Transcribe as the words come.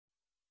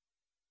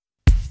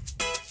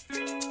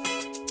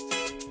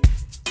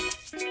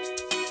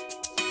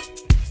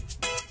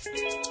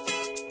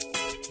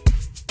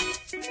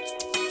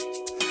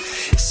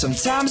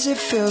Sometimes it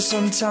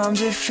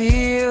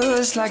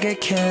feels like I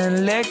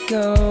can't let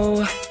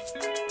go.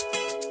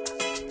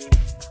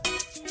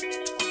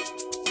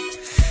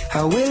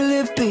 How will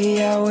it be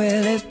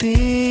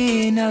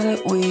now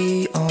that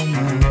we all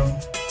know?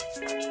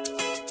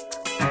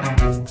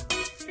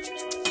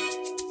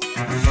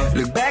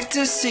 Look back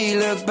to see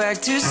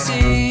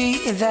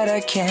that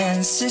I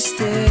can't sit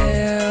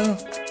still.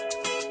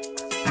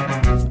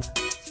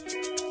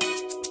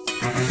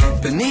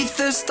 Beneath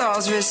the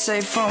stars we're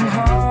safe from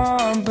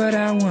harm, but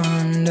I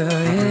wonder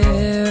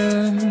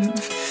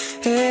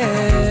if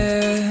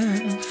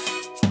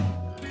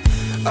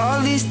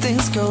all these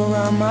things go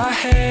around my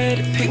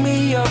head, pick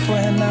me up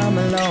when I'm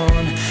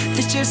alone.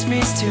 This just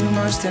means too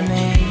much to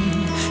me.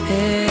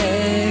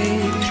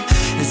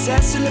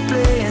 Incessantly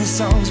playing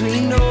songs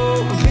we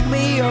know, pick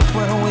me up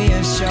when we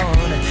are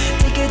shown.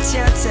 Take a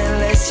chance and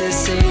let's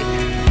just see.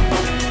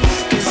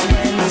 'Cause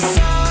when the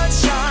sun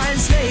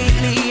shines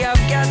lately,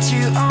 I've got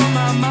you on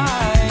my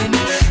mind.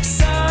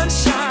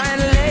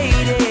 Sunshine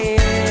lady.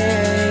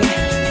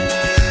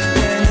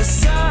 When the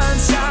sun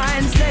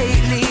shines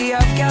lately,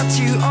 I've got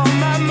you on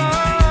my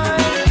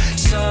mind.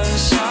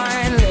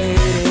 Sunshine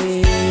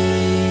lady.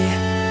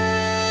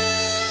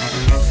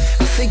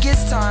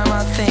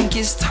 I think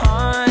it's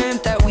time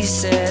that we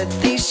set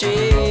things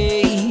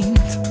straight.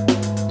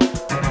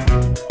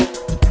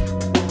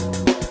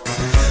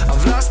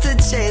 I've lost the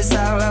chase,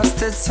 I've lost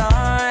the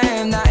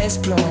time that is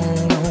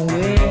blown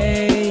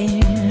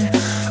away.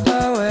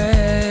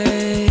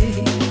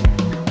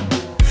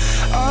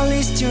 All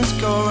these tunes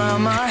go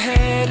around my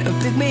head,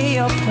 pick me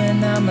up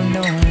when I'm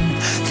alone.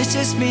 This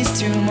just means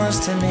too much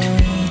to me.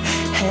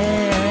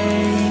 Hey,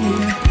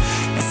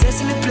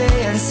 incessantly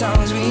playing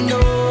songs we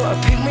know,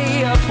 pick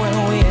me up when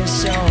we're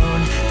shown.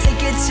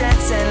 Take a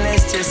chance and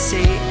let's just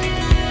see.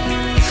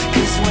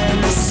 'Cause when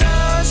the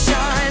sun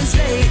shines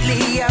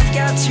lately, I've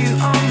got you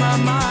on my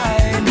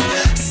mind.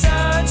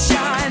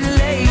 Sunshine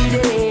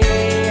lady.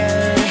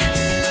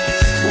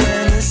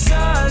 When the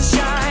sun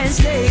shines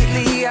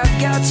lately, I've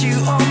got you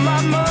on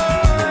my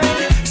mind.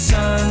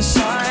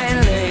 Sunshine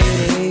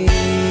lady.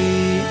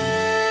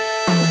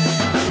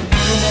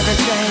 You never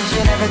change,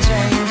 you never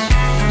change.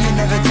 You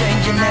never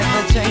change, you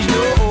never change.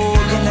 No,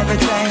 you never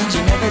change,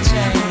 you never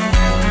change.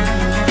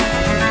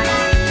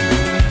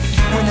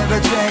 We never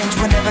change,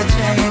 we never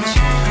change.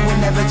 We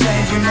never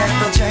change, we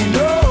never change.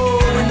 No,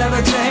 we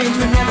never change,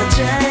 we never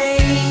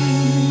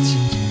change.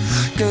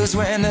 'Cause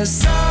when the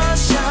sun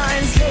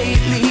shines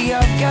lately,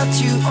 I've got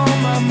you on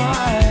my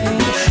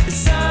mind.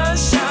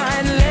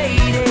 Sunshine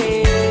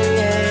lady.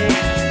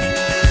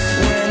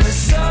 When the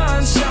sun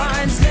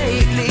shines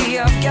lately,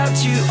 I've got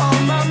you on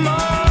my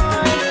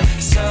mind.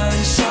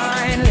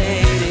 Sunshine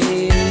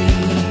lady.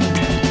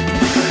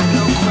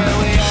 Look where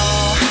we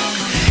are,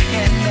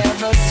 it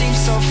never seems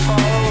so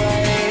far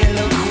away.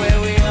 Look where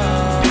we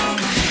are,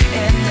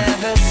 it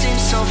never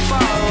seems so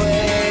far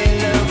away.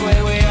 Look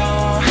where we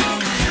are,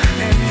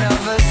 it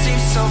never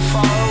seems so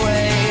far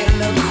away.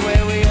 Look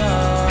where we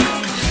are,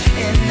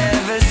 it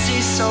never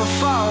seems so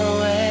far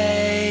away.